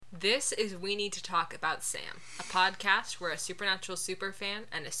This is We Need to Talk About Sam, a podcast where a supernatural superfan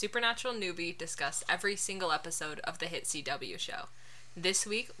and a supernatural newbie discuss every single episode of the hit CW show. This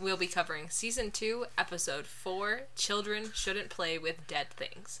week, we'll be covering Season 2, Episode 4, Children Shouldn't Play with Dead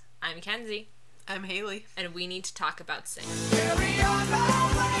Things. I'm Kenzie. I'm Haley. And we need to talk about Sam. Carry on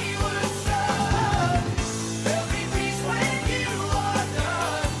my wayward son. There'll be peace when you are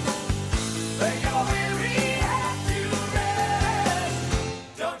done. Lay your weary head to rest.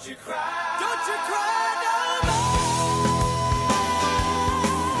 Don't you cry. Don't you cry no more.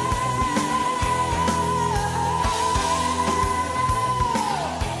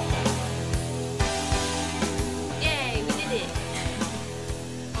 Yay, we did it!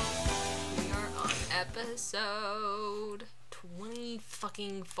 We are on episode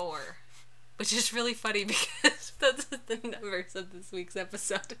 24, which is really funny because that's what the numbers of this week's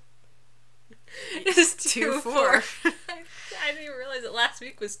episode. It's 2-4. I didn't even realize that last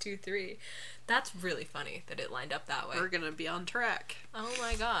week was 2-3. That's really funny that it lined up that way. We're gonna be on track. Oh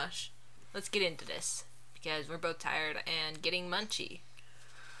my gosh. Let's get into this because we're both tired and getting munchy.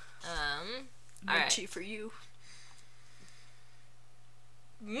 Munchy for you.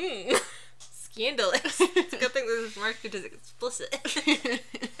 Scandalous. It's a good thing this is marked as explicit.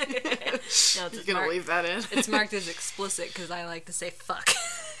 No, You're gonna leave that in. It's marked as explicit because I like to say fuck.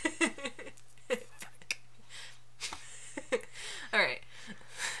 Alright.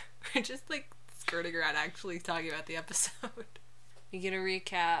 We're just skirting around actually talking about the episode. We get a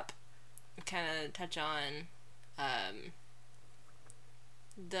recap, kind of touch on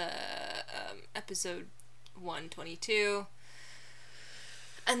the episode 122.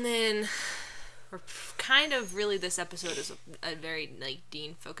 And then we're kind of really, this episode is a very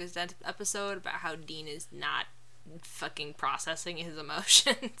Dean focused episode about how Dean is not fucking processing his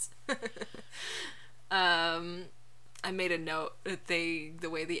emotions. I made a note that the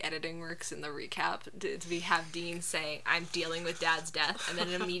way the editing works in the recap, we have Dean saying, "I'm dealing with Dad's death," and then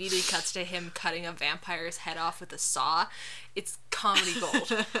it immediately cuts to him cutting a vampire's head off with a saw. It's comedy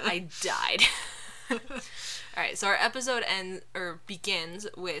gold. I died. Alright, so our episode begins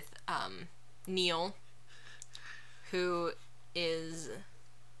with Neil, who is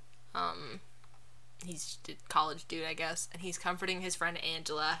he's a college dude, I guess, and he's comforting his friend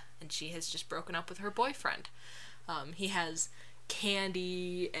Angela, and she has just broken up with her boyfriend. He has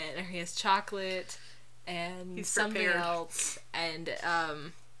candy, and he has chocolate, and he's something prepared. else, and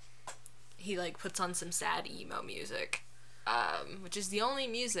he puts on some sad emo music, which is the only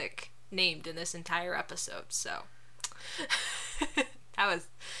music named in this entire episode, so that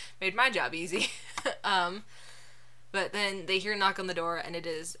made my job easy. But then they hear a knock on the door, and it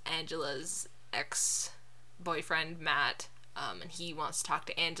is Angela's ex-boyfriend, Matt, and he wants to talk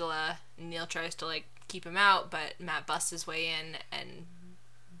to Angela, and Neil tries to, keep him out, but Matt busts his way in,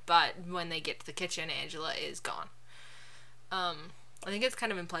 but when they get to the kitchen, Angela is gone. I think it's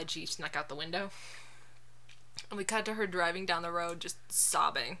kind of implied she snuck out the window. And we cut to her driving down the road, just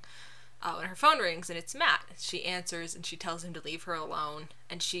sobbing. And her phone rings, and it's Matt. She answers, and she tells him to leave her alone.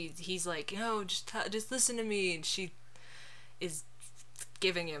 And he's like, "No, just listen to me." And she is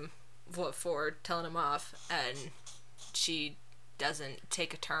giving him what for, telling him off. And she doesn't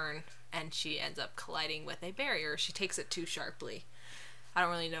take a turn, and she ends up colliding with a barrier. She takes it too sharply. I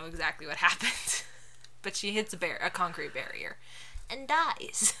don't really know exactly what happens, but she hits a concrete barrier and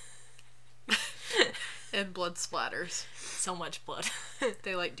dies. And blood splatters. So much blood.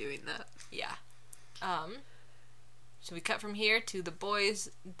 They like doing that. Yeah. So we cut from here to the boys.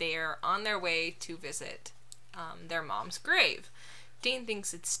 They're on their way to visit their mom's grave. Dean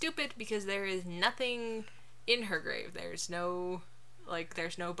thinks it's stupid because there is nothing in her grave. There's no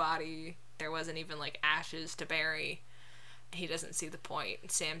body. There wasn't even ashes to bury. He doesn't see the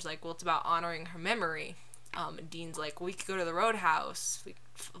point. Sam's like, "Well, it's about honoring her memory." And Dean's like, "We could go to the roadhouse. We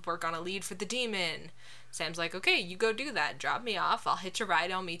work on a lead for the demon." Sam's like, "Okay, you go do that. Drop me off. I'll hitch a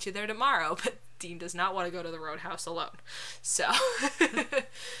ride. I'll meet you there tomorrow." But Dean does not want to go to the roadhouse alone. So,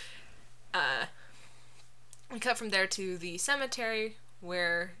 we cut from there to the cemetery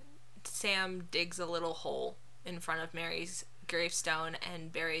where Sam digs a little hole in front of Mary's gravestone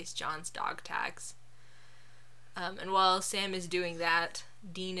and buries John's dog tags. And while Sam is doing that,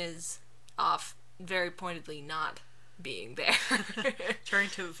 Dean is off very pointedly not being there. Trying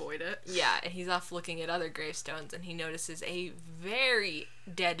to avoid it. Yeah, and he's off looking at other gravestones, and he notices a very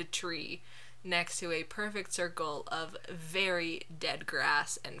dead tree next to a perfect circle of very dead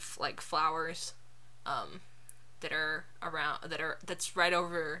grass and flowers that's right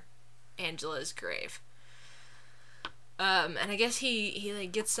over Angela's grave. And I guess he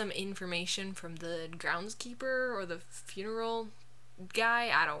gets some information from the groundskeeper or the funeral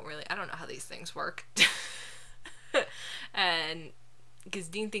guy. I don't know how these things work. And because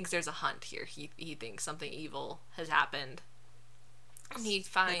Dean thinks there's a hunt here. He thinks something evil has happened. And he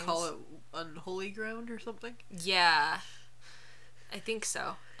finds... They call it unholy ground or something? Yeah. I think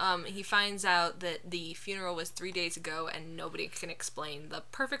so. He finds out that the funeral was 3 days ago and nobody can explain the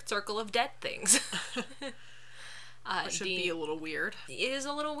perfect circle of dead things. Which should be a little weird. It is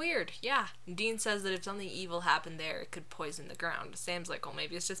a little weird, yeah. Dean says that if something evil happened there, it could poison the ground. Sam's like, well,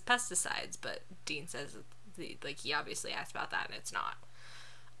 maybe it's just pesticides, but Dean says, he obviously asked about that and it's not.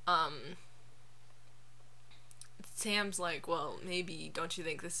 Sam's like, well, maybe, don't you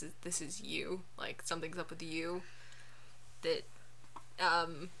think this is you? Like, something's up with you? That,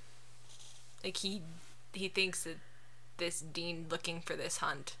 like, he thinks that this Dean looking for this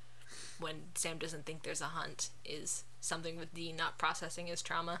hunt, when Sam doesn't think there's a hunt, is something with Dean not processing his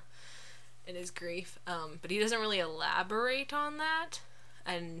trauma and his grief. But he doesn't really elaborate on that,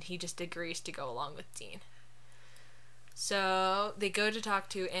 and he just agrees to go along with Dean. So they go to talk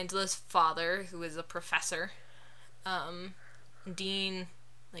to Angela's father, who is a professor. Dean,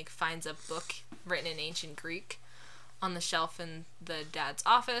 like, finds a book written in ancient Greek on the shelf in the dad's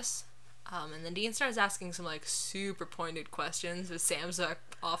office. And then Dean starts asking some, like, super pointed questions, with Sam's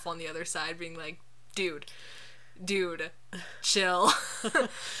off on the other side being like, dude, chill.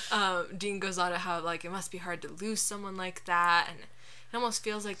 Dean goes on to how, like, it must be hard to lose someone like that, and it almost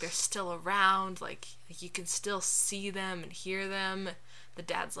feels like they're still around, like you can still see them and hear them. The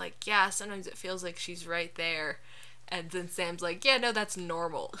dad's like, yeah, sometimes it feels like she's right there. And then Sam's like, yeah, no, that's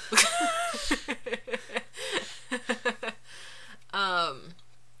normal.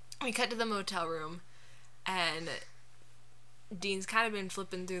 We cut to the motel room, and Dean's kind of been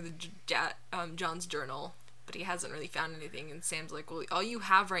flipping through John's journal, but he hasn't really found anything, and Sam's like, well, all you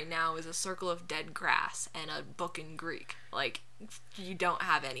have right now is a circle of dead grass and a book in Greek. Like, you don't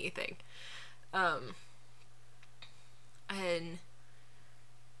have anything. And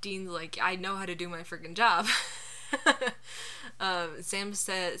Dean's like, I know how to do my freaking job. Sam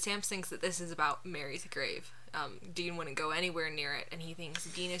thinks that this is about Mary's grave. Dean wouldn't go anywhere near it, and he thinks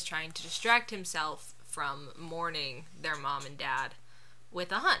Dean is trying to distract himself from mourning their mom and dad with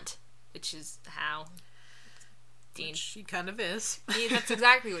a hunt, which is how Dean... Which he kind of is. That's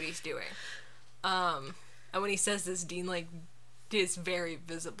exactly what he's doing. And when he says this, Dean, like, is very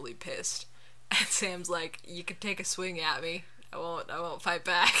visibly pissed. And Sam's like, you can take a swing at me. I won't fight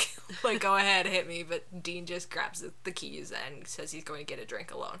back. Like, go ahead, hit me. But Dean just grabs the keys and says he's going to get a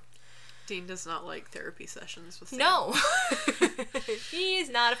drink alone. Dean does not like therapy sessions with Sam. No. He's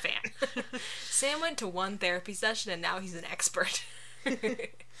not a fan. Sam went to one therapy session and now he's an expert.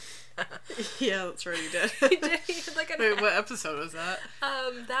 Yeah, that's right, he did. He did. He had like Wait, what episode was that?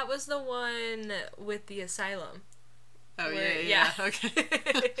 That was the one with the asylum. Oh, Where- yeah. Okay.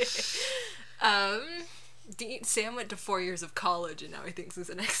 Sam went to 4 years of college and now he thinks he's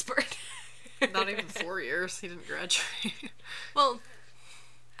an expert. Not even 4 years. He didn't graduate. Well,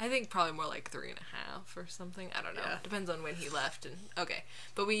 I think probably more like 3.5 or something. I don't know. Yeah. Depends on when he left. And okay,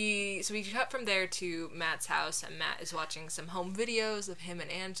 but we cut from there to Matt's house, and Matt is watching some home videos of him and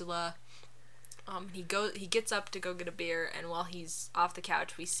Angela. He gets up to go get a beer, and while he's off the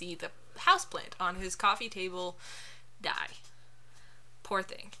couch, we see the houseplant on his coffee table die. Poor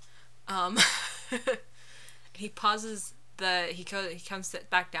thing. He pauses he comes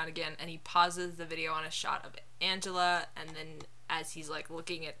back down again, and he pauses the video on a shot of Angela, and then as he's like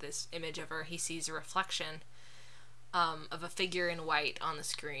looking at this image of her, he sees a reflection of a figure in white on the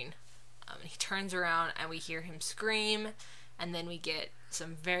screen. And he turns around and we hear him scream, and then we get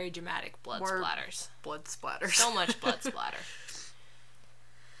some very dramatic blood More splatters. Blood splatters. So much blood splatter.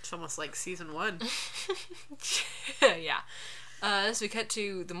 It's almost like season 1. Yeah. So we cut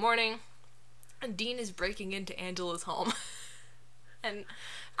to the morning, and Dean is breaking into Angela's home. And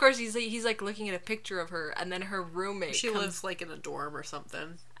of course he's like looking at a picture of her, and then her roommate She comes... lives like in a dorm or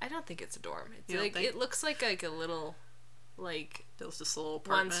something. I don't think it's a dorm. It's You don't like think? it looks like a little, like, It was just a little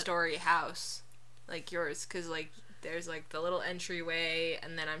apartment. 1-story house, like yours, because like there's like the little entryway,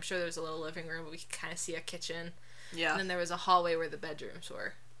 and then I'm sure there's a little living room, but we can kind of see a kitchen. Yeah. And then there was a hallway where the bedrooms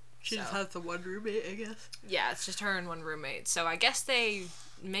were. She just so- has the one roommate, I guess. Yeah, it's just her and one roommate. So I guess they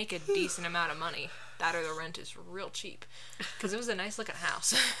make a decent amount of money. That or the rent is real cheap, because it was a nice looking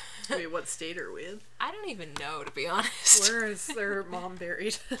house. Wait, what state are we in? I don't even know, to be honest. Where is their mom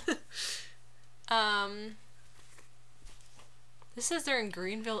buried? This says they're in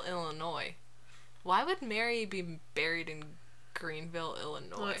Greenville, Illinois. Why would Mary be buried in Greenville,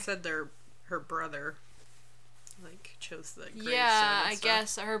 Illinois? Well, it said her brother, like, chose the gravestone Yeah, and I stuff.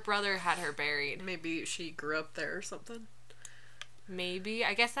 guess her brother had her buried. Maybe she grew up there or something. Maybe.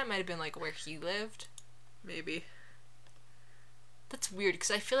 I guess that might have been, like, where he lived. Maybe. That's weird,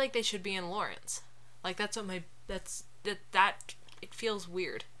 because I feel like they should be in Lawrence. Like, that's what my... It feels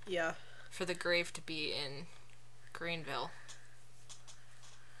weird Yeah. for the grave to be in Greenville.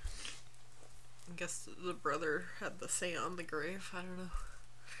 I guess the brother had the say on the grave. I don't know.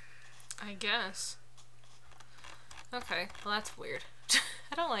 I guess. Okay, well, that's weird.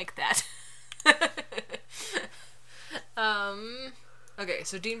 I don't like that. Okay,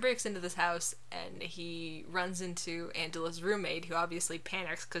 so Dean breaks into this house, and he runs into Angela's roommate, who obviously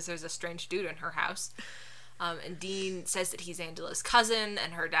panics because there's a strange dude in her house. And Dean says that he's Angela's cousin,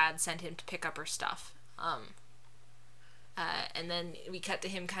 and her dad sent him to pick up her stuff. And then we cut to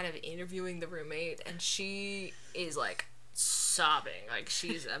him kind of interviewing the roommate, and she is, like, sobbing. Like,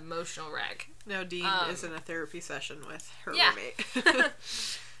 she's an emotional wreck. Now Dean is in a therapy session with her Yeah. roommate.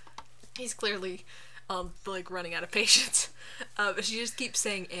 He's clearly, like, running out of patience. But she just keeps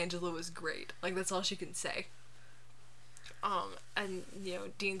saying Angela was great. Like, that's all she can say. And, you know,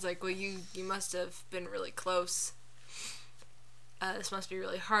 Dean's like, well, you must have been really close. This must be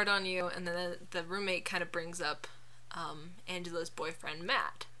really hard on you. And then the roommate kind of brings up Angela's boyfriend,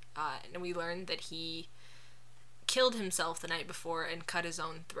 Matt. And we learned that he killed himself the night before and cut his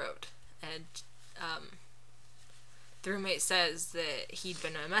own throat. And the roommate says that he'd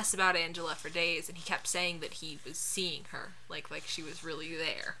been a mess about Angela for days, and he kept saying that he was seeing her, like she was really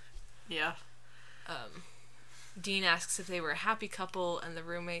there. Yeah. Dean asks if they were a happy couple, and the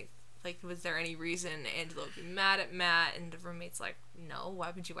roommate, like, was there any reason Angela would be mad at Matt? And the roommate's like, no,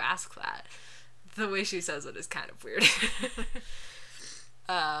 why would you ask that? The way she says it is kind of weird.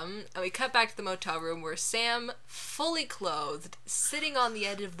 And we cut back to the motel room where Sam, fully clothed, sitting on the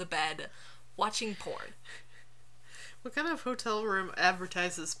edge of the bed, watching porn. What kind of hotel room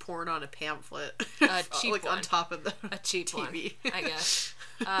advertises porn on a pamphlet? A cheap like one. on top of the A cheap TV. one, I guess.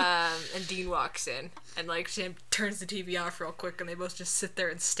 And Dean walks in, and, like, Sam turns the TV off real quick, and they both just sit there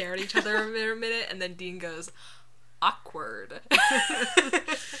and stare at each other a minute, and then Dean goes, awkward.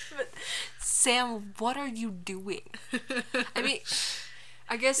 But, Sam, what are you doing? I mean,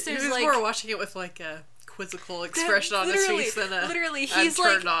 I guess He there's, was like... more watching it with, like, a quizzical expression on his face than a literally, I'm he's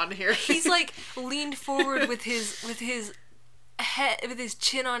turned like, on here. he's like leaned forward with his head, with his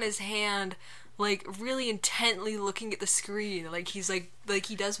chin on his hand, like really intently looking at the screen, like he's like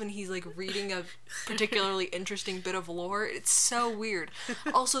he does when he's like reading a particularly interesting bit of lore. It's so weird.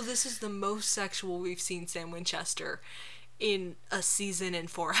 Also, this is the most sexual we've seen Sam Winchester in a season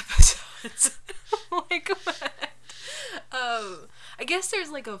and 4 episodes. Like, what? I guess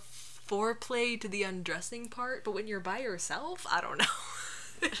there's like a foreplay to the undressing part, but when you're by yourself, I don't know.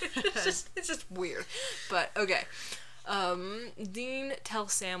 it's just weird. But okay. Dean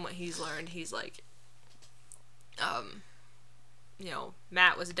tells Sam what he's learned. He's like, you know,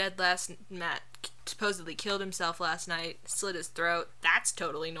 Matt supposedly killed himself last night, slit his throat. That's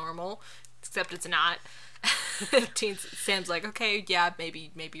totally normal, except it's not. Sam's like, okay, yeah, maybe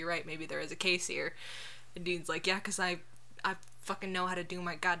you're right. Maybe there is a case here. And Dean's like, yeah, because I fucking know how to do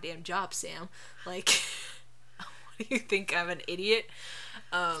my goddamn job, Sam. Like, what do you think, I'm an idiot?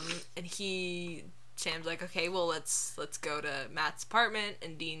 And Sam's like, okay, well, let's go to Matt's apartment.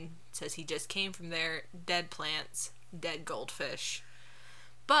 And Dean says he just came from there. Dead plants, dead goldfish.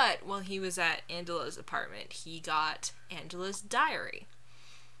 But while he was at Angela's apartment, he got Angela's diary.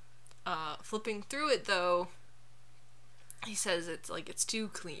 Flipping through it, though, he says it's too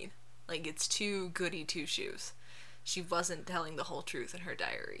clean. Like, it's too goody two-shoes. She wasn't telling the whole truth in her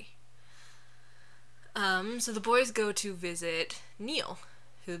diary. So the boys go to visit Neil,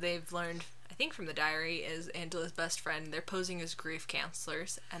 who they've learned, I think from the diary, is Angela's best friend. They're posing as grief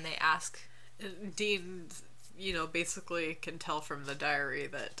counselors, and they ask... Dean, you know, basically can tell from the diary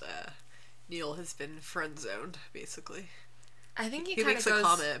that Neil has been friend-zoned, basically. I think he makes goes, a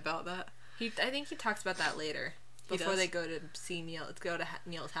comment about that. I think he talks about that later. He Before does? they go to see Neil. Let's go to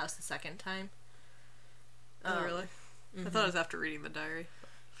Neil's house the second time. Oh, really? I thought it was after reading the diary.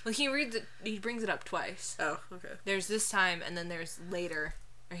 Well, he brings it up twice. Oh, okay. There's this time, and then there's later,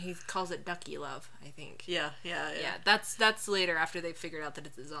 or he calls it Ducky Love, I think. Yeah. Yeah, that's later after they've figured out that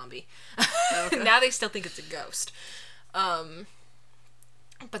it's a zombie. Okay. Now they still think it's a ghost.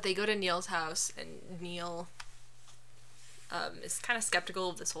 But they go to Neil's house, and Neil is kind of skeptical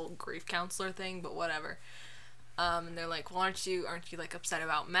of this whole grief counselor thing, but whatever. And they're like, well, aren't you like upset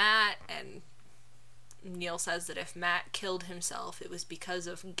about Matt? And Neil says that if Matt killed himself, it was because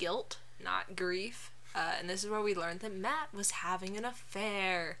of guilt, not grief. And this is where we learned that Matt was having an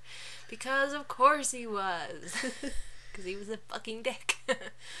affair. Because of course he was. Because he was a fucking dick.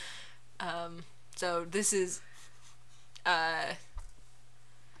 So this is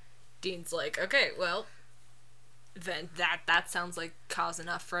Dean's like, okay, well, that sounds like cause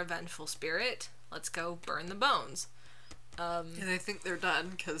enough for a vengeful spirit. Let's go burn the bones. And I think they're done,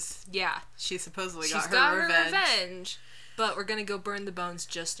 because Yeah. she supposedly She's got her got revenge. her revenge, but we're gonna go burn the bones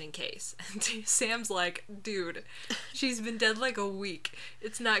just in case. And Sam's like, dude, she's been dead like a week.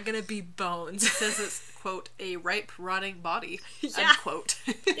 It's not gonna be bones. Says it's, quote, a ripe, rotting body, Yeah. unquote.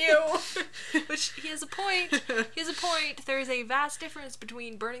 Ew. Which, he has a point. He has a point. There is a vast difference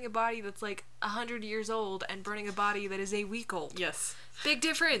between burning a body that's like 100 years old and burning a body that is a week old. Yes. Big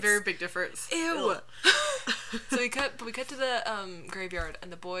difference. Very big difference. Ew. Ugh. So we cut to the graveyard,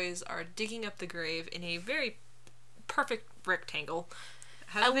 and the boys are digging up the grave in a very perfect rectangle.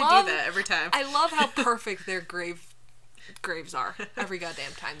 How do they love- do that every time? I love how perfect their graves are every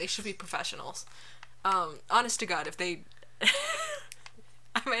goddamn time. They should be professionals. Honest to God, if they,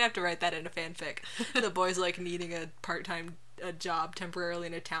 I might have to write that in a fanfic. The boys like needing a part-time job temporarily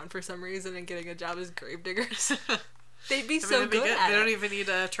in a town for some reason and getting a job as grave diggers. They'd be so that'd be good at They it. don't even need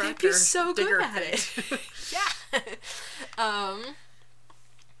a They'd tractor. be so good digger at thing. it. Yeah.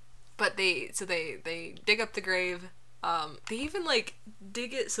 But they dig up the grave. They even like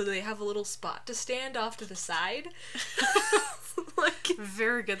dig it so they have a little spot to stand off to the side. Like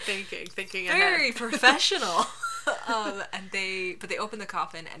Very good thinking. Thinking very ahead. professional. And they open the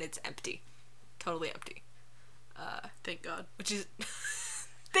coffin and it's empty, totally empty. Thank God. Which is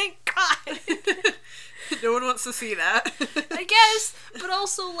thank God. No one wants to see that. I guess, but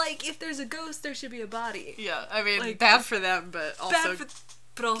also like if there's a ghost, there should be a body. Yeah, I mean, Like, bad for them, but also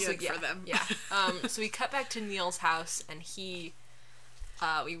But also, good yeah, for them. Yeah. So we cut back to Neil's house, and we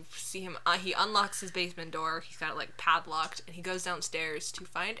see him. He unlocks his basement door. He's got it like padlocked, and he goes downstairs to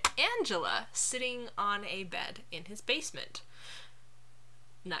find Angela sitting on a bed in his basement.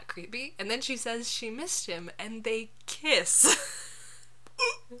 Not creepy. And then she says she missed him, and they kiss.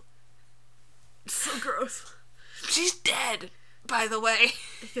 so gross. She's dead, by the way.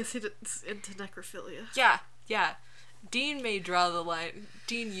 I guess he's into necrophilia. Yeah. Dean may draw the line.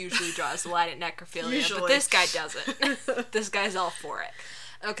 Dean usually draws the line at necrophilia, but Usually. this guy doesn't. This guy's all for it.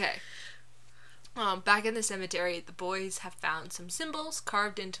 Okay. Back in the cemetery, the boys have found some symbols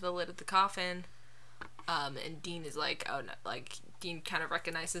carved into the lid of the coffin. And Dean is like, oh no, like, Dean kind of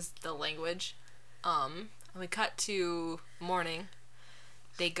recognizes the language. And we cut to morning.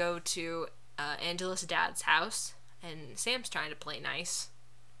 They go to Angela's dad's house, and Sam's trying to play nice.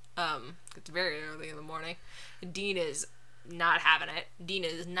 It's very early in the morning. Dean is not having it. Dean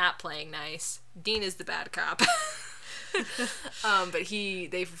is not playing nice. Dean is the bad cop. But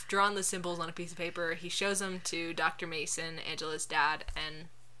they've drawn the symbols on a piece of paper. He shows them to Dr. Mason, Angela's dad, and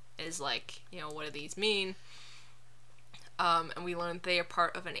is like, what do these mean? And we learned they are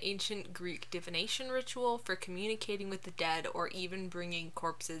part of an ancient Greek divination ritual for communicating with the dead or even bringing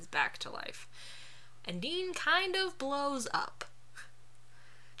corpses back to life. And Dean kind of blows up.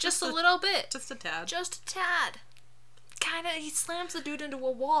 Just a little bit. Just a tad. Just a tad. He slams the dude into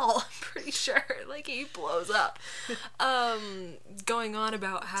a wall, I'm pretty sure. Like, he blows up. Going on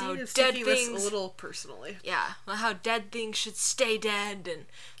about how Dean is dead taking things... this a little personally. Yeah, well, how dead things should stay dead, and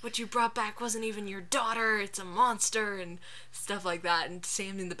what you brought back wasn't even your daughter, it's a monster, and stuff like that. And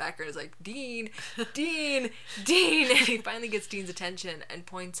Sam in the background is like, Dean! And he finally gets Dean's attention and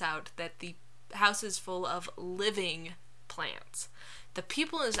points out that the house is full of living plants. The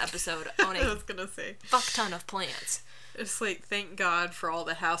people in this episode own I a was gonna say. fuck ton of plants. It's like, thank God for all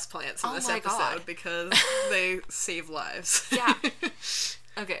the houseplants in Oh this my episode, God. because they save lives. Yeah.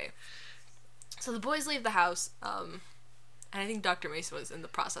 Okay. So the boys leave the house, and I think Dr. Mason was in the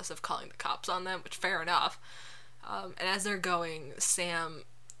process of calling the cops on them, which fair enough. And as they're going, Sam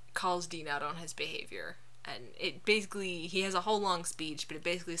calls Dean out on his behavior. And it basically, he has a whole long speech, but it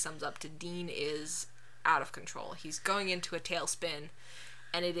basically sums up to Dean is out of control. He's going into a tailspin,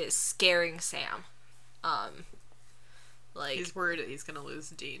 and it is scaring Sam. Like, He's worried that he's gonna lose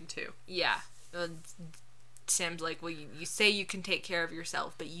Dean, too. yeah. Sam's like, well, you say you can take care of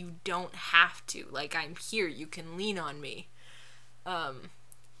yourself, but you don't have to. Like, I'm here. You can lean on me.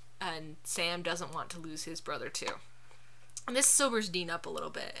 And Sam doesn't want to lose his brother, too. And this sobers Dean up a little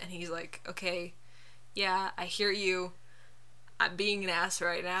bit, and he's like, okay, yeah, I hear you. I'm being an ass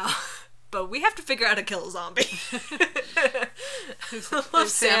right now, but we have to figure out how to kill a zombie. Sam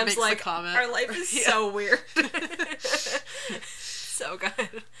Sam's makes the like, comment. our life is Yeah. so weird. So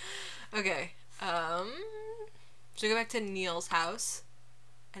good. Okay. So we go back to Neil's house,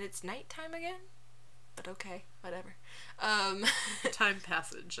 and it's nighttime again. But okay, whatever. Time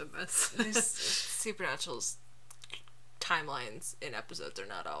passage in this. There's Supernatural's timelines in episodes are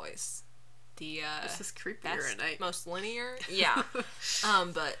not always the This is creepier best, at night. most linear. Yeah.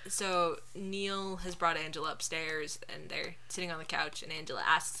 But so Neil has brought Angela upstairs, and they're sitting on the couch, and Angela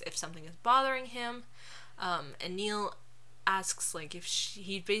asks if something is bothering him, and Neil asks like if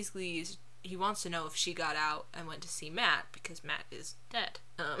he wants to know if she got out and went to see Matt because Matt is dead.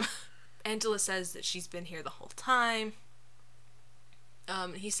 Angela says that she's been here the whole time.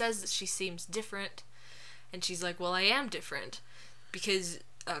 He says that she seems different, and she's like, well, I am different, because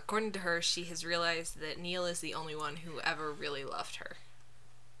according to her, she has realized that Neil is the only one who ever really loved her.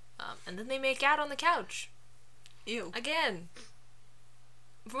 And then they make out on the couch. Ew. Again.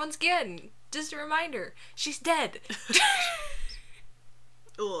 Once again, just a reminder, she's dead.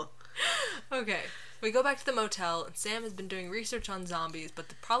 Ugh. Okay. We go back to the motel, and Sam has been doing research on zombies, but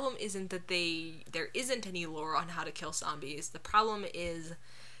the problem isn't that there isn't any lore on how to kill zombies. The problem is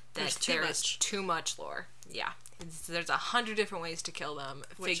that there is too much lore. Yeah. There's 100 different ways to kill them.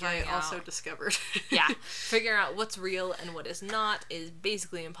 Which I also discovered. Yeah. Figuring out what's real and what is not is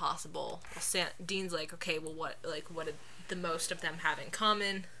basically impossible. Dean's like, okay, well, what do the most of them have in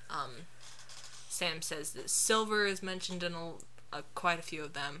common? Sam says that silver is mentioned in quite a few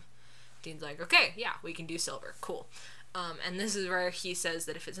of them. Dean's like, okay, yeah, we can do silver. Cool. And this is where he says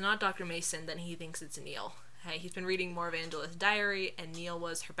that if it's not Dr. Mason, then he thinks it's Neil. Hey, he's been reading more of Angela's diary, and Neil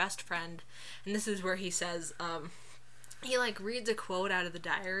was her best friend. And this is where he says, he, reads a quote out of the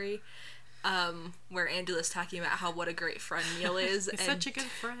diary, where Angela's talking about what a great friend Neil is. He's such a good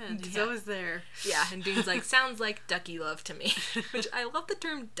friend. He's Yeah. always there. Yeah, and Dean's like, sounds like ducky love to me. Which, I love the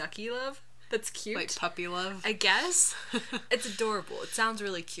term ducky love. That's cute. Like puppy love. I guess. It's adorable. It sounds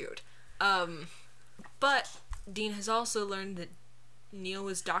really cute. But Dean has also learned that Neil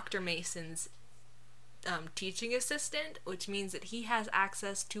was Dr. Mason's teaching assistant, which means that he has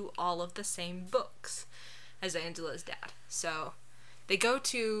access to all of the same books as Angela's dad. So they go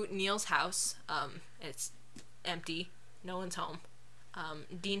to Neil's house. It's empty. No one's home.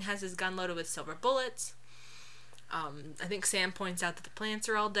 Dean has his gun loaded with silver bullets. I think Sam points out that the plants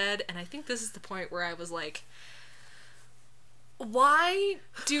are all dead, and I think this is the point where I was like, why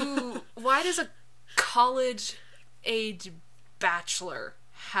does a college age bachelor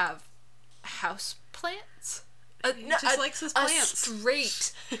have house plants? He just likes his plants. A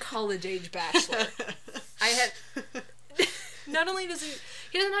straight college age bachelor. Not only does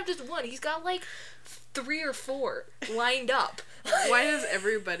he doesn't have just one, he's got 3 or 4 lined up. Why does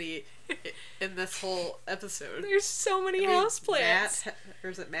everybody in this whole episode? There's so many houseplants.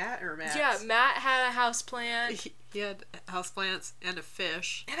 Or is it Matt or Matt? Yeah, Matt had a houseplant. He had houseplants and a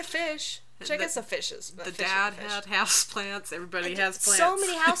fish. And a fish. Which I guess a fish is. The dad had houseplants. Everybody has plants. So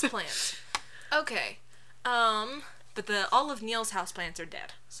many houseplants. Okay. But all of Neil's houseplants are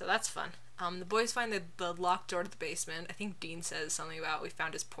dead. So that's fun. The boys find the locked door to the basement. I think Dean says something about we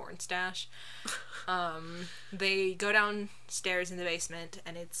found his porn stash. They go downstairs in the basement,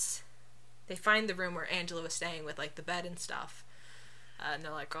 and they find the room where Angela was staying with the bed and stuff. And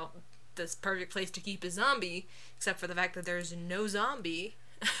they're like, oh, this perfect place to keep a zombie, except for the fact that there's no zombie.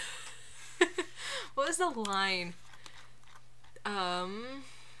 What was the line? I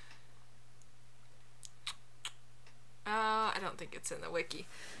don't think it's in the wiki.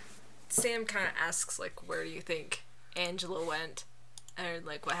 Sam kind of asks, where do you think Angela went? Or,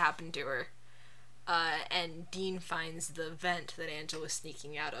 what happened to her? And Dean finds the vent that Angela was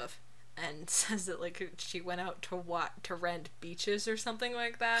sneaking out of. And says that, she went out to rent beaches or something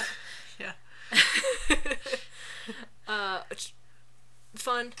like that. Yeah.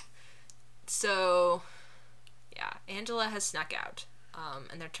 Fun. So, yeah, Angela has snuck out.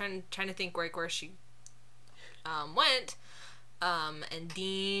 And they're trying to think where she went. And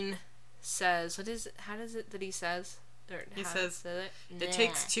Dean says, how does it that he says? He says, it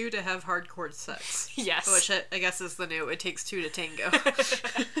takes 2 to have hardcore sex. Yes. Which I guess is the new, it takes 2 to tango.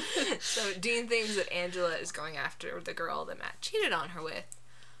 So Dean thinks that Angela is going after the girl that Matt cheated on her with.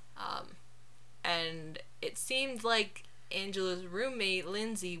 And it seemed like Angela's roommate,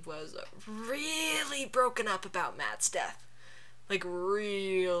 Lindsay, was really broken up about Matt's death.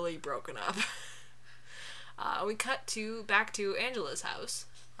 Really broken up. We cut back to Angela's house,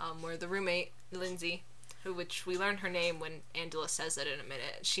 where the roommate, Lindsay, which we learn her name when Angela says it in a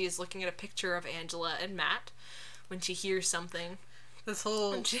minute. She is looking at a picture of Angela and Matt when she hears something. This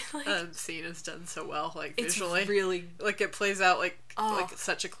whole scene is done so well, it's visually. Really, it plays out like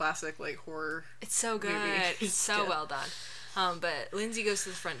such a classic horror. It's so good. Movie. It's so well done. But Lindsay goes to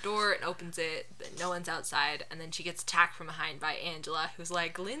the front door and opens it, but no one's outside, and then she gets attacked from behind by Angela, who's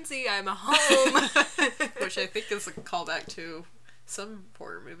like, Lindsay, I'm home! Which I think is a callback to some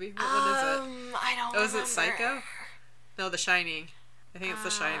horror movie. What one is it? I don't remember. Is it Psycho? No, The Shining. I think it's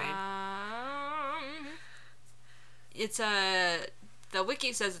The Shining. it's the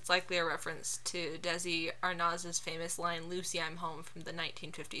wiki says it's likely a reference to Desi Arnaz's famous line, "Lucy, I'm home," from the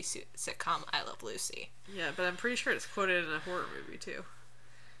 1950s sitcom I Love Lucy. Yeah, but I'm pretty sure it's quoted in a horror movie, too.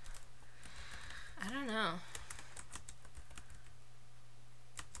 I don't know.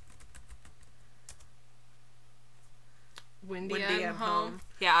 Windy, I'm home.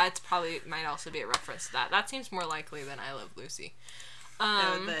 Yeah, it's probably might also be a reference to that. That seems more likely than I Love Lucy.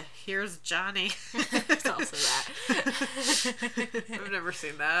 No, Here's Johnny. It's also that. I've never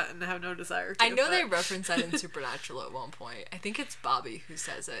seen that and have no desire to. I know but... they reference that in Supernatural at one point. I think it's Bobby who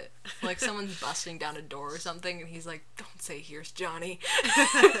says it. Like someone's busting down a door or something, and he's like, "Don't say here's Johnny."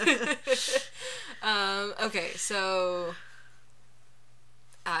 Okay, so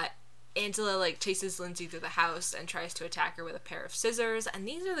Angela like chases Lindsay through the house and tries to attack her with a pair of scissors. And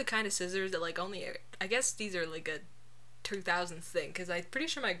these are the kind of scissors that like only I guess these are like a 2000s thing, because I'm pretty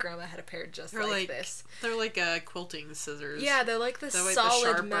sure my grandma had a pair just like this. They're like quilting scissors. Yeah, they're like the They're solid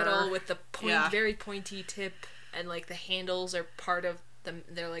sharper. metal with the very pointy tip, and like the handles are part of them.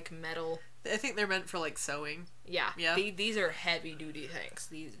 They're like metal. I think they're meant for like sewing. Yeah. Yeah. These are heavy duty things.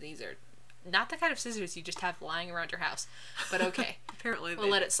 These are not the kind of scissors you just have lying around your house. But okay. Apparently We'll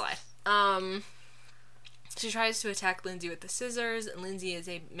let it slide. She tries to attack Lindsay with the scissors, and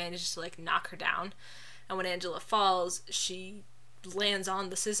Lindsay manages to like knock her down. And when Angela falls, she lands on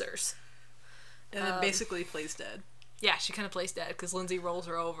the scissors. And then basically plays dead. Yeah, she kind of plays dead because Lindsay rolls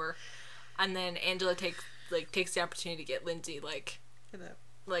her over, and then Angela takes the opportunity to get Lindsay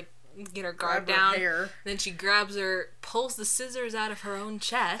get her guard down. Hair. Then she grabs her, pulls the scissors out of her own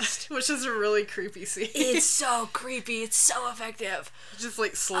chest. Which is a really creepy scene. It's so creepy. It's so effective. Just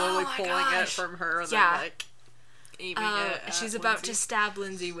like slowly pulling it from her and then like aiming it at she's about to stab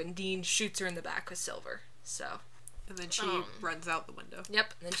Lindsay when Dean shoots her in the back with Silver. So. And then she runs out the window.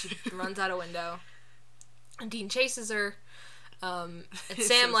 Yep. And then she runs out a window. And Dean chases her. And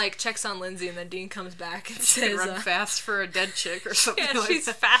Sam checks on Lindsay, and then Dean comes back and says, "Run fast for a dead chick or something." Yeah, she's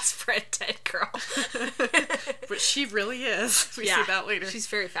fast for a dead girl. But she really is. We see that later. She's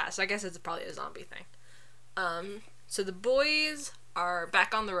very fast. I guess it's probably a zombie thing. So the boys are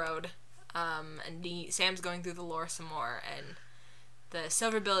back on the road, and Sam's going through the lore some more, and the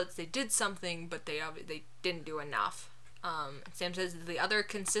Silver Billets, they did something, but they didn't do enough. Sam says the other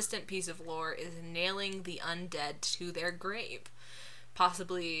consistent piece of lore is nailing the undead to their grave,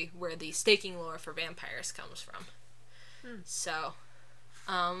 possibly where the staking lore for vampires comes from. So,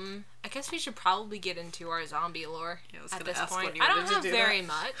 I guess we should probably get into our zombie lore at this point. I don't have very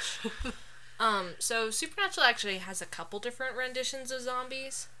much. So Supernatural actually has a couple different renditions of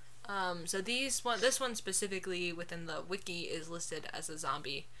zombies. So this one specifically within the wiki is listed as a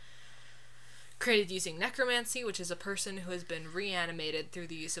zombie created using necromancy, which is a person who has been reanimated through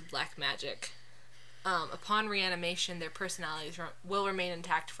the use of black magic. Upon reanimation, their personalities will remain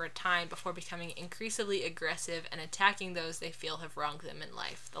intact for a time before becoming increasingly aggressive and attacking those they feel have wronged them in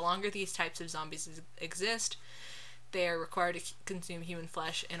life. The longer these types of zombies exist, they are required to consume human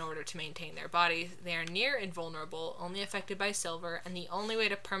flesh in order to maintain their bodies. They are near invulnerable, only affected by Silver, and the only way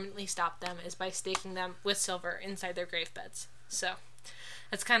to permanently stop them is by staking them with Silver inside their grave beds. So,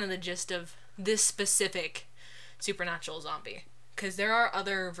 that's kind of the gist of this specific Supernatural zombie. Because there are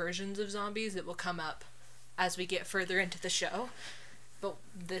other versions of zombies that will come up as we get further into the show. But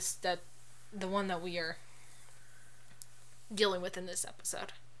the one that we are dealing with in this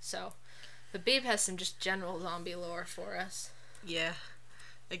episode. So, but Babe has some just general zombie lore for us. Yeah.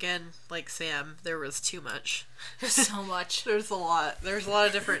 Again, like Sam, there was too much. There's so much. There's a lot. There's a lot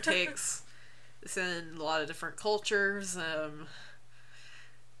of different takes. It's in a lot of different cultures.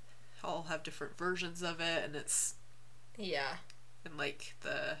 All have different versions of it, and it's... Yeah. And, like,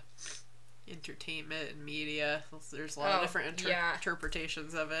 the entertainment and media. There's a lot of different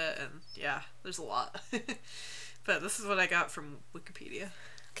interpretations of it, and, yeah, there's a lot. But this is what I got from Wikipedia.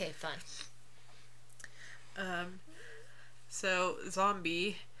 Okay, fun. So,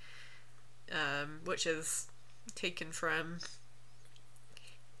 zombie, which is taken from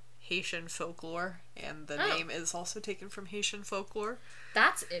Haitian folklore, and the name is also taken from Haitian folklore.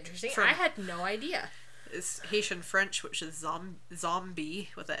 That's interesting. I had no idea. It's Haitian French, which is zombie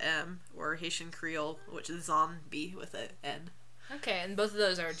with a M, or Haitian Creole, which is zombie with a N. Okay, and both of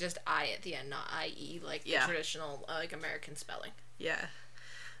those are just I at the end, not IE, like the traditional, American spelling. Yeah.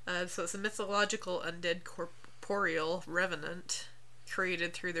 So it's a mythological undead corporeal revenant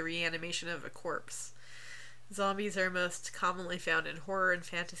created through the reanimation of a corpse. Zombies are most commonly found in horror and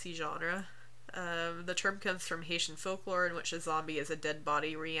fantasy genre. The term comes from Haitian folklore, in which a zombie is a dead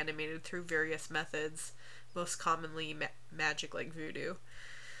body reanimated through various methods, most commonly magic like voodoo.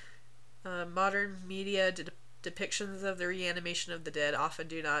 Modern media Depictions of the reanimation of the dead often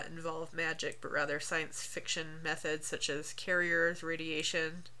do not involve magic, but rather science fiction methods such as carriers,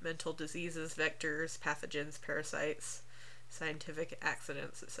 radiation, mental diseases, vectors, pathogens, parasites, scientific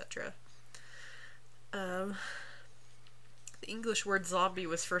accidents, etc. The English word zombie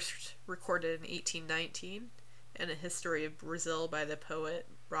was first recorded in 1819 in a history of Brazil by the poet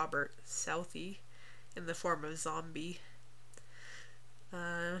Robert Southey in the form of zombie.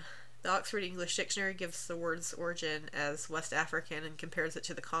 The Oxford English Dictionary gives the word's origin as West African and compares it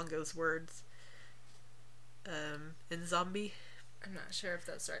to the Congo's words in zombie. I'm not sure if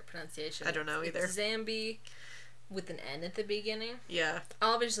that's the right pronunciation. I don't know either. It's Zambi with an N at the beginning. Yeah.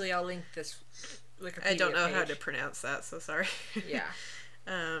 Obviously, I'll link this Wikipedia I don't know page. how to pronounce that, so sorry. Yeah.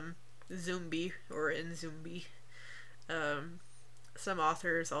 Zumbi or Nzumbi. Some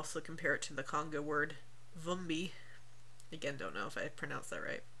authors also compare it to the Congo word Vumbi. Again, don't know if I pronounced that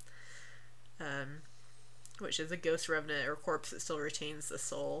right. Which is a ghost revenant or corpse that still retains the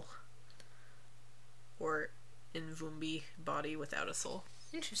soul. Or Nvumbi, body without a soul.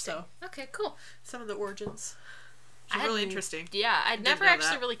 Interesting. So, okay, cool. some of the origins. Which I are really hadn't- interesting. Yeah, I'd Didn't never know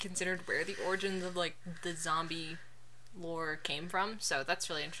actually that. really considered where the origins of, like, the zombie lore came from, so that's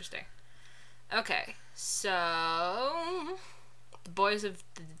really interesting. Okay, so the boys have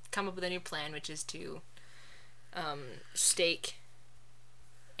come up with a new plan, which is to stake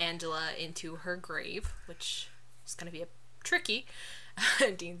Angela into her grave, which is going to be tricky.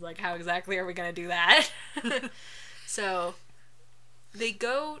 Dean's like, how exactly are we going to do that? So they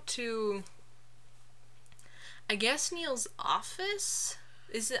go to, I guess, Neil's office.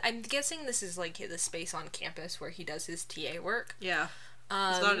 I'm guessing this is like the space on campus where he does his TA work. Yeah.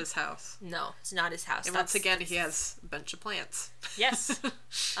 It's not his house. No, it's not his house. And once again, he has a bunch of plants. Yes.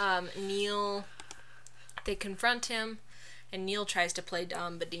 Neil, they confront him, and Neil tries to play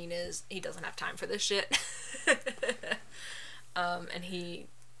dumb, but Dean he doesn't have time for this shit. And he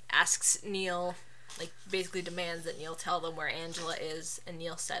asks Neil, like, basically demands that Neil tell them where Angela is, and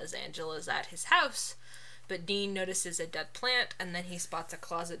Neil says Angela's at his house, but Dean notices a dead plant, and then he spots a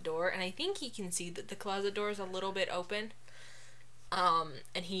closet door, and I think he can see that the closet door is a little bit open,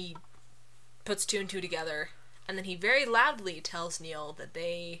 and he puts two and two together, and then he very loudly tells Neil that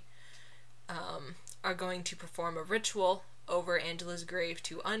they are going to perform a ritual over Angela's grave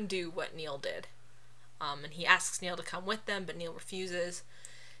to undo what Neil did. And he asks Neil to come with them, but Neil refuses.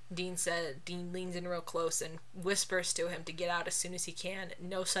 Dean leans in real close and whispers to him to get out as soon as he can.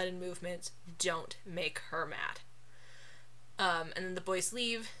 No sudden movements. Don't make her mad. And then the boys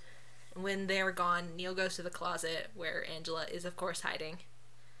leave. And when they are gone, Neil goes to the closet where Angela is, of course, hiding.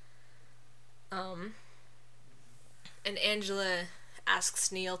 And Angela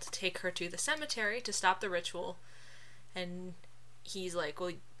asks Neil to take her to the cemetery to stop the ritual. And he's like,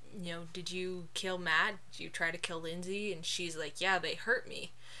 well, you know, did you kill Matt? Did you try to kill Lindsay? And she's like, yeah, they hurt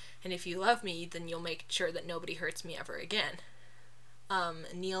me. And if you love me, then you'll make sure that nobody hurts me ever again.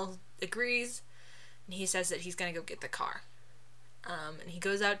 Neil agrees, and he says that he's gonna go get the car. And he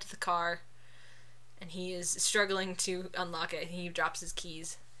goes out to the car, and he is struggling to unlock it, and he drops his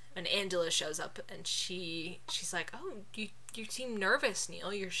keys. And Angela shows up, and she's like, oh, you seem nervous,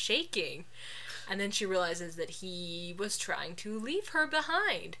 Neil. You're shaking. And then she realizes that he was trying to leave her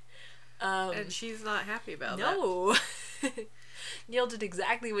behind. And she's not happy about that. No. Neil did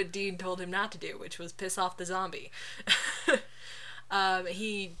exactly what Dean told him not to do, which was piss off the zombie.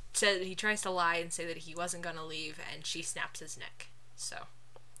 He tries to lie and say that he wasn't going to leave, and she snaps his neck. So.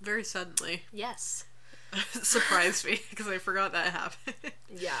 Very suddenly. Yes. It surprised me, because I forgot that happened.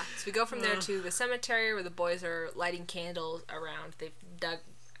 Yeah. So we go from there to the cemetery where the boys are lighting candles around. They've dug...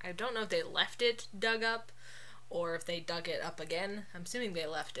 I don't know if they left it dug up or if they dug it up again. I'm assuming they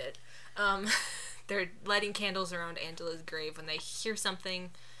left it. They're lighting candles around Angela's grave when they hear something.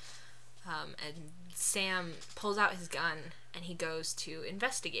 And Sam pulls out his gun and he goes to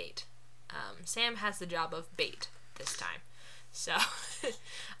investigate. Sam has the job of bait this time. So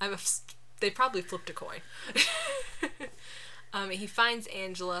they probably flipped a coin. He finds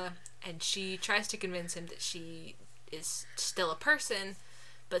Angela and she tries to convince him that she is still a person,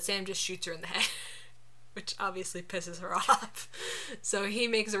 but Sam just shoots her in the head, which obviously pisses her off. So he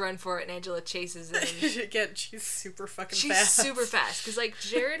makes a run for it, and Angela chases him. Again, she's super fucking She's fast. super fast, because, like,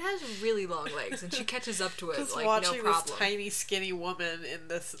 Jared has really long legs, and she catches up to it, Just like, watching no problem. this tiny, skinny woman in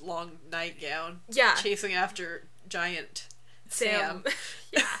this long nightgown, Yeah. chasing after giant Sam.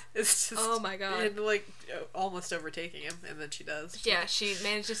 Yeah. It's just, Oh my God. and like almost overtaking him, and then she does. Yeah, she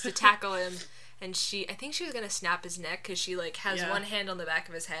manages to tackle him, and I think she was gonna snap his neck, because she, like, has Yeah. one hand on the back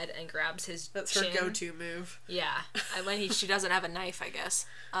of his head and grabs his That's her chin. go-to move. Yeah, and when she doesn't have a knife, I guess.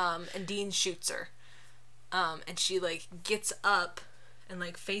 And Dean shoots her. And she, like, gets up and,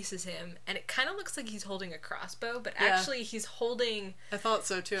 like, faces him, and it kind of looks like he's holding a crossbow, but actually he's holding... I thought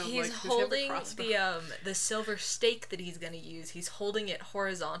so, too. He's holding the silver stake that he's gonna use. He's holding it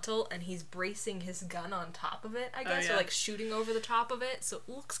horizontal, and he's bracing his gun on top of it, I guess, or, like, shooting over the top of it, so it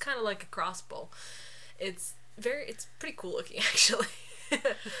looks kind of like a crossbow. It's pretty cool looking, actually.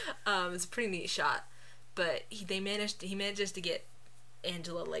 It's a pretty neat shot, but he manages to get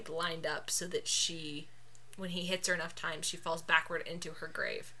Angela, like, lined up so that when he hits her enough times, she falls backward into her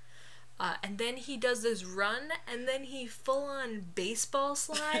grave. And then he does this run, and then he full-on baseball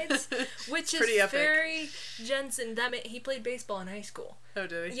slides, which is epic. very Jensen. He played baseball in high school. Oh,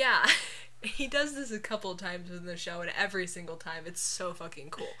 did he? Yeah. He does this a couple times in the show, and every single time it's so fucking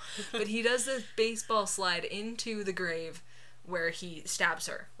cool. But he does this baseball slide into the grave where he stabs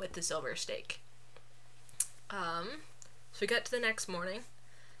her with the silver stake. So we got to the next morning.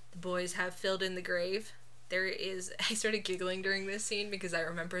 The boys have filled in the grave. I started giggling during this scene because I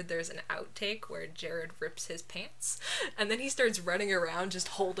remembered there's an outtake where Jared rips his pants, and then he starts running around just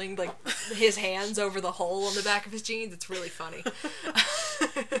holding, like, his hands over the hole on the back of his jeans. It's really funny.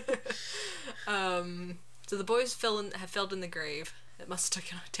 So the boys have filled in the grave. It must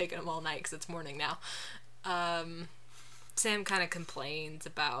have taken them all night because it's morning now. Sam kind of complains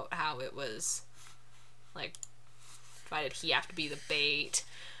about how it was, like, why did he have to be the bait?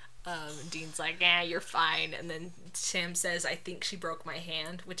 Dean's like, you're fine. And then Sam says, I think she broke my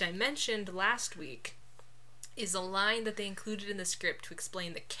hand, which I mentioned last week is a line that they included in the script to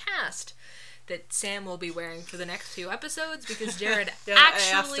explain the cast that Sam will be wearing for the next few episodes, because Jared I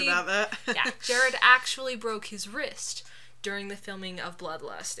asked about that. Jared actually broke his wrist during the filming of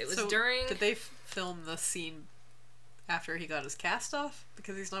Bloodlust. It was during... Did they film the scene after he got his cast off?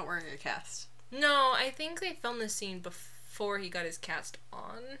 Because he's not wearing a cast. No, I think they filmed the scene before he got his cast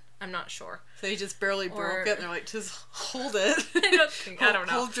on. I'm not sure. So he just barely broke it, and they're like, just hold it. I don't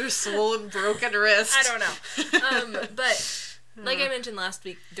know. Hold your swollen, broken wrist. I don't know. But, like I mentioned last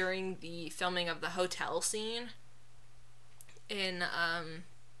week, during the filming of the hotel scene in,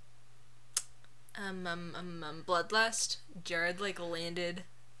 Bloodlust, Jared, like, landed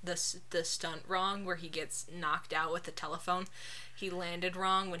the stunt wrong where he gets knocked out with the telephone. He landed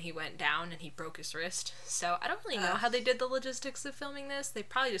wrong when he went down and he broke his wrist. So I don't really know how they did the logistics of filming this. They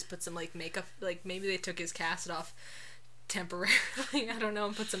probably just put some, like, makeup, like, maybe they took his cast off temporarily, I don't know,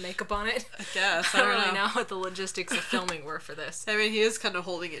 and put some makeup on it. I guess. I don't really know what the logistics of filming were for this. I mean, he is kind of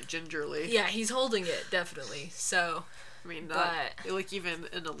holding it gingerly. Yeah, he's holding it, definitely. So, I mean, like, even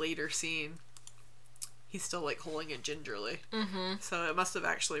in a later scene, he's still, like, holding it gingerly. Mm-hmm. So it must have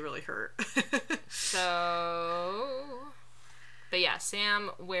actually really hurt. But yeah,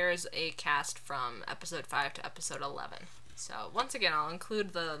 Sam wears a cast from episode 5 to episode 11. So, once again, I'll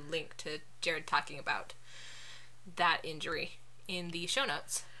include the link to Jared talking about that injury in the show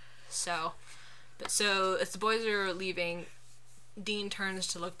notes. So as the boys are leaving, Dean turns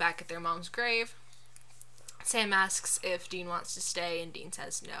to look back at their mom's grave. Sam asks if Dean wants to stay, and Dean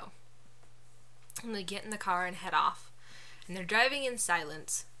says no. And they get in the car and head off. And they're driving in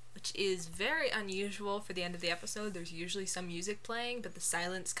silence, which is very unusual for the end of the episode. There's usually some music playing, but the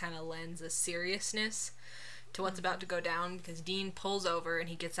silence kind of lends a seriousness to what's about to go down, because Dean pulls over and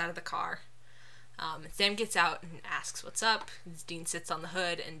he gets out of the car. Sam gets out and asks what's up. Dean sits on the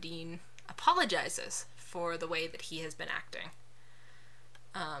hood, and Dean apologizes for the way that he has been acting.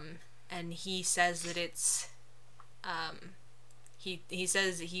 And he says that it's... He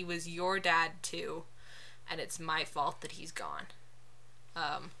says he was your dad too, and it's my fault that he's gone.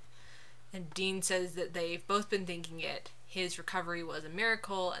 And Dean says that they've both been thinking his recovery was a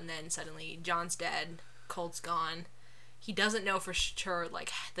miracle, and then suddenly John's dead, Colt's gone. He doesn't know for sure,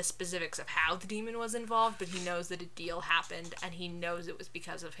 like, the specifics of how the demon was involved, but he knows that a deal happened, and he knows it was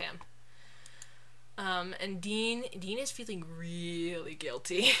because of him. And Dean is feeling really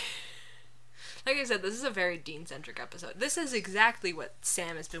guilty. Like I said, this is a very Dean-centric episode. This is exactly what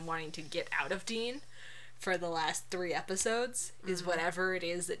Sam has been wanting to get out of Dean for the last 3 episodes, is whatever it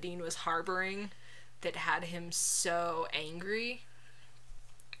is that Dean was harboring that had him so angry.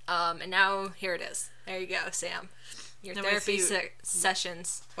 And now, here it is. There you go, Sam. Your therapy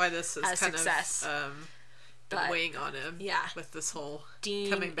sessions. Why this is kind success. of been weighing on him. Yeah. With this whole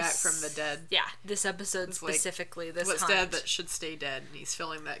Dean coming back from the dead. Yeah, this episode it's specifically, like, this what's hunt. dead that should stay dead, and he's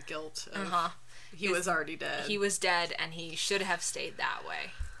feeling that guilt of he was already dead. He was dead, and he should have stayed that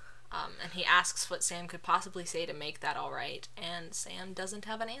way. And he asks what Sam could possibly say to make that all right, and Sam doesn't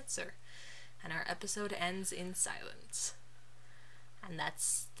have an answer. And our episode ends in silence. And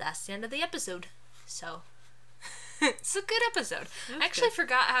that's the end of the episode. So, it's a good episode. I actually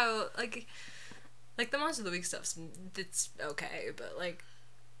forgot how, like, Like, the Monster of the Week stuff's, it's okay, but, like,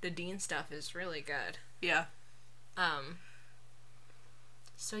 the Dean stuff is really good. Yeah.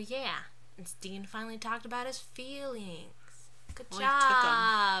 So yeah, it's Dean finally talked about his feelings. Good Only took 'em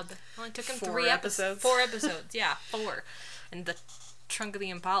job. Only took him 4 3 episodes. 4 episodes, yeah, 4. And the trunk of the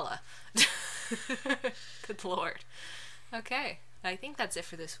Impala. Good lord. Okay, I think that's it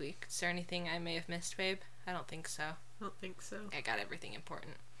for this week. Is there anything I may have missed, babe? I don't think so. I don't think so. I got everything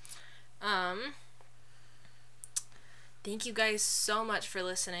important. Thank you guys so much for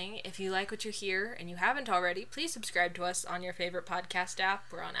listening. If you like what you hear and you haven't already, please subscribe to us on your favorite podcast app.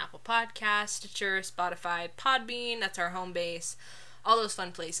 We're on Apple Podcasts, Stitcher, Spotify, Podbean. That's our home base. All those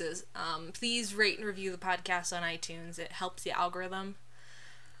fun places. Please rate and review the podcast on iTunes. It helps the algorithm.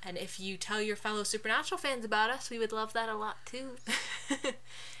 And if you tell your fellow Supernatural fans about us, we would love that a lot too.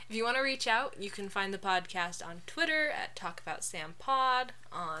 If you want to reach out, you can find the podcast on Twitter at TalkAboutSamPod,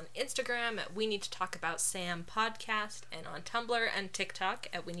 on Instagram at We Need to Talk About Sam Podcast, and on Tumblr and TikTok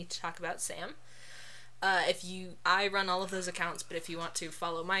at We Need to Talk About Sam. I run all of those accounts, but if you want to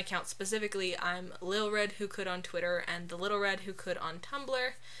follow my account specifically, I'm Lil Red Who Could on Twitter and The Little Red Who Could on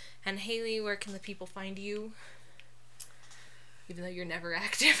Tumblr. And Haley, where can the people find you? Even though you're never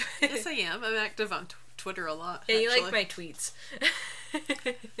active. Yes, I am. I'm active on Twitter a lot. Yeah, you actually. like my tweets.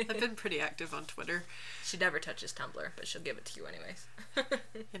 I've been pretty active on Twitter. She never touches Tumblr, but she'll give it to you anyways.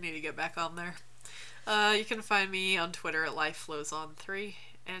 I need to get back on there. You can find me on Twitter at LifeFlowsOn3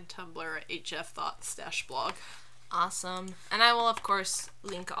 and Tumblr at HFThoughts-blog. Awesome. And I will, of course,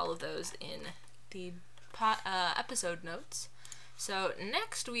 link all of those in the episode notes. So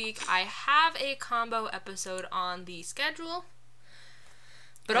next week, I have a combo episode on the schedule.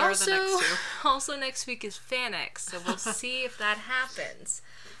 But What are the next two? also next week is FanX, so we'll see if that happens.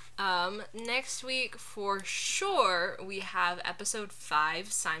 Next week, for sure, we have episode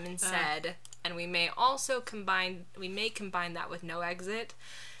 5, Simon Said, and we may combine that with No Exit.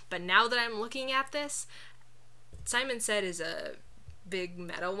 But now that I'm looking at this, Simon Said is a big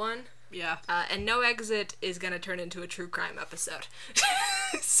meta one. Yeah. And No Exit is going to turn into a true crime episode.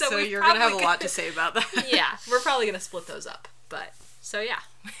 So we're you're going to have a probably lot to say about that. Yeah, we're probably going to split those up. But, so yeah.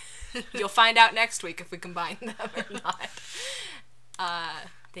 You'll find out next week if we combine them or not.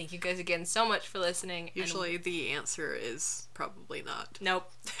 Thank you guys again so much for listening. Usually the answer is probably not. Nope.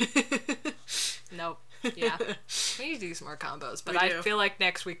 Nope. Yeah. We need to do some more combos, but We I do. feel like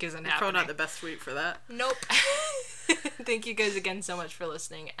next week isn't happening. Probably not the best week for that. Nope. Thank you guys again so much for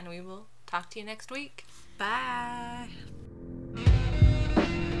listening, and we will talk to you next week. Bye.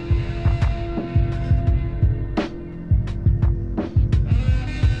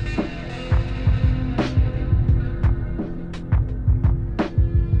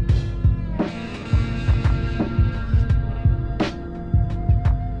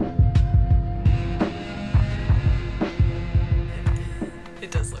 It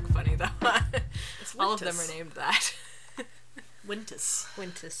does look funny, though. It's All of them Wintus. are named that. Wintus.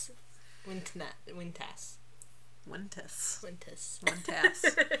 Wintus. Wintas. Wintus. Wintus.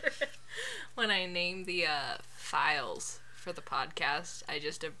 Wintas. When I name the files for the podcast, I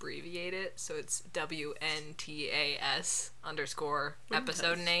just abbreviate it, so it's WNTAS _ episode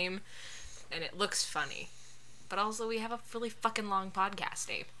Wintas. name, and it looks funny. But also, we have a really fucking long podcast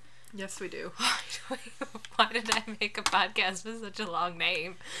name. Yes, we do. Why did I make a podcast with such a long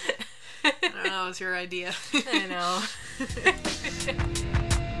name? I don't know, it was your idea. I know.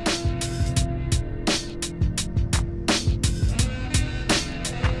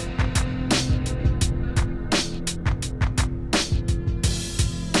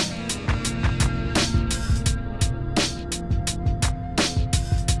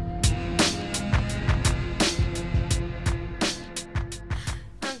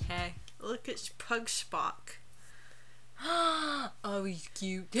 Okay. Look at Pug Spock. Oh, he's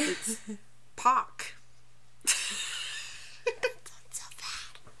cute. It's Pock.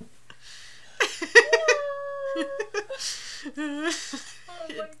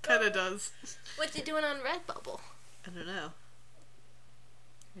 It kind of does. What's he doing on Redbubble? I don't know.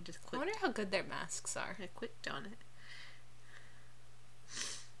 I just I clicked. wonder how good their masks are. I clicked on it.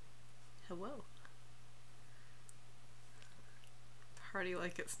 Hello. Party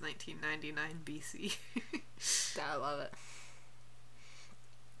like it's 1999 BC. I love it.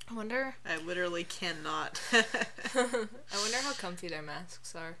 I wonder I literally cannot. I wonder how comfy their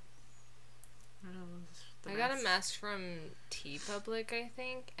masks are. I got a mask from TeePublic, I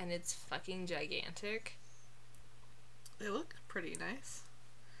think, and it's fucking gigantic. They look pretty nice.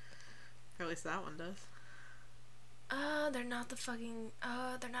 Or at least that one does. They're not the fucking,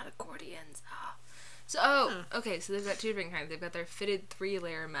 they're not accordions. Okay, so they've got 2 different kinds. They've got their fitted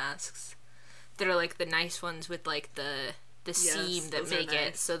 3-layer masks. They're like the nice ones with like the seam that those are make it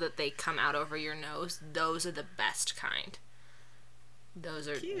nice. so that they come out over your nose. Those are the best kind. Those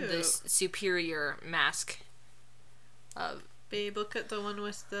are the Cute. superior mask of. Babe, look at the one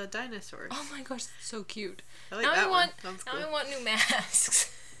with the dinosaurs. Oh my gosh, that's so cute. I like now that I want one. Sounds now cool. I want new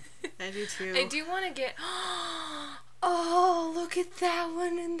masks. I do too. I do want to get. Oh, look at that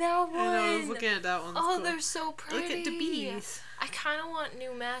one and that one. I know, I was looking at that one. Oh, cool. they're so pretty. Look at the bees. I kind of want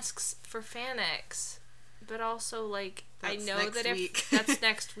new masks for Fanex, but also like That's I know next that if week. that's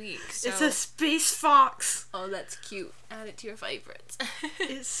next week. So. It's a space fox. Oh, that's cute. Add it to your favorites.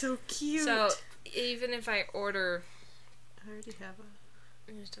 It's so cute. So even if I order, I already have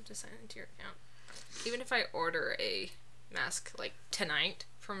a. you just have to sign into your account. Even if I order a mask like tonight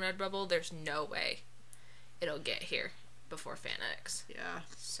from Redbubble, there's no way it'll get here before Fanex. Yeah.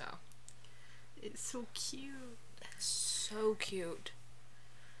 So It's so cute. that's so cute.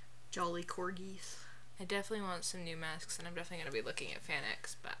 Jolly corgis. I definitely want some new masks, and I'm definitely gonna be looking at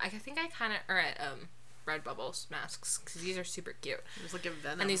Fanex. But I think I kind of are at Redbubble's masks because these are super cute, There's like a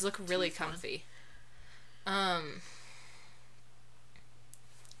venom. and these look really teeth one. comfy.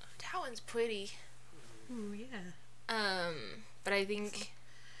 That one's pretty. Ooh, yeah. But I think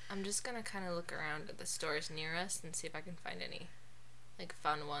I'm just gonna kind of look around at the stores near us and see if I can find any like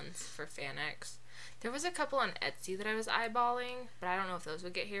fun ones for Fanex. There was a couple on Etsy that I was eyeballing, but I don't know if those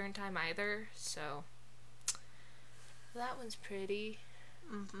would get here in time either. So that one's pretty.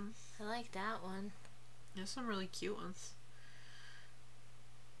 Mm-hmm. I like that one. There's some really cute ones.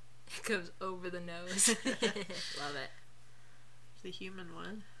 It goes over the nose. Love it. The human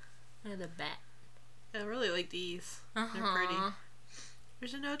one. Or the bat. I really like these. They're pretty. Uh-huh.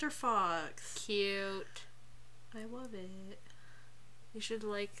 There's another fox. Cute. I love it. You should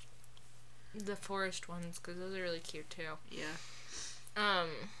like the forest ones because those are really cute too. Yeah.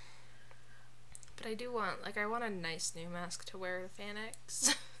 But I do want, like, I want a nice new mask to wear to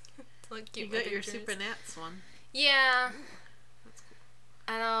Fanex. To look You cute. got with your pictures. Super Nats one. Yeah. That's cool.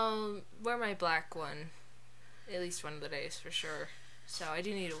 And I'll wear my black one at least one of the days for sure. So I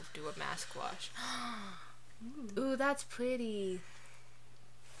do need to do a mask wash. Ooh, that's pretty.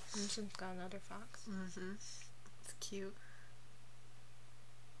 This one's got another fox. Mm-hmm. It's cute.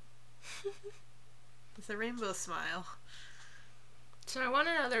 It's a rainbow smile. So I want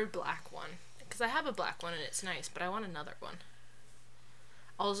another black one. Because I have a black one and it's nice, but I want another one.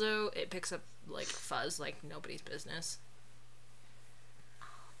 Also, it picks up, like, fuzz like nobody's business.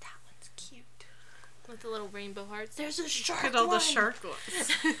 Oh, that one's cute. With the little rainbow hearts. There's a shark Look at all one! the shark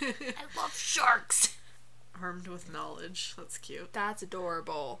ones. I love sharks! Armed with knowledge. That's cute. That's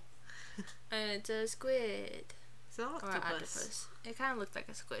adorable. And it's a squid. It's an Or octopus. an octopus. It kind of looked like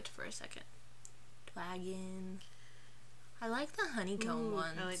a squid for a second. Dragon. I like the honeycomb Ooh,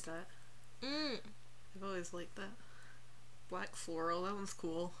 ones. I like that. I've always liked that. Black floral. That one's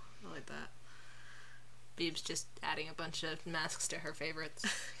cool. I like that. Beeb's just adding a bunch of masks to her favorites.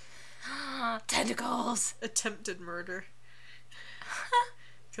 Tentacles! Attempted murder.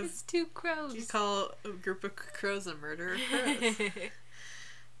 It's too gross. You call a group of crows a murder? I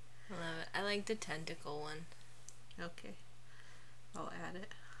love it. I like the tentacle one. Okay. I'll add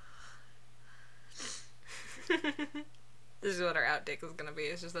it. This is what our outtake is gonna be.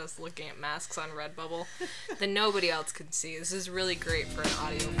 It's just us looking at masks on Redbubble that nobody else can see. This is really great for an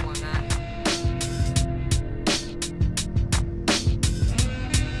audio format.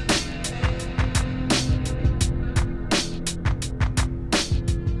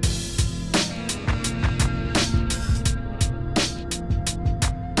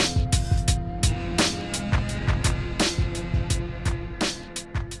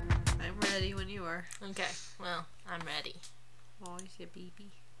 I'm ready when you are. Okay, well, I'm ready. Oh, he's a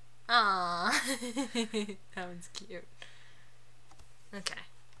baby. Aww. That one's cute. Okay.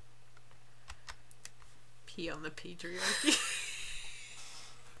 Pee on the patriarchy.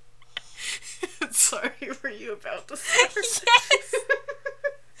 Sorry, were you about to say? Yes!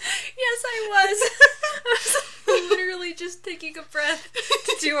 Yes, I was. I was literally just taking a breath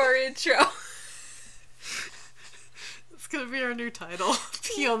to do our intro. It's gonna be our new title.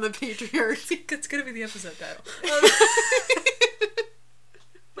 Pee on the patriarchy. That's gonna be the episode title.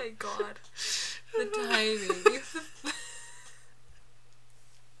 My god. The timing.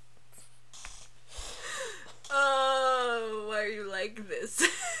 Oh, why are you like this?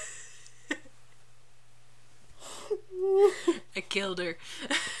 I killed her.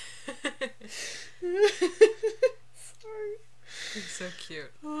 Sorry. You're so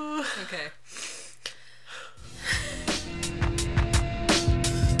cute. Oh. Okay.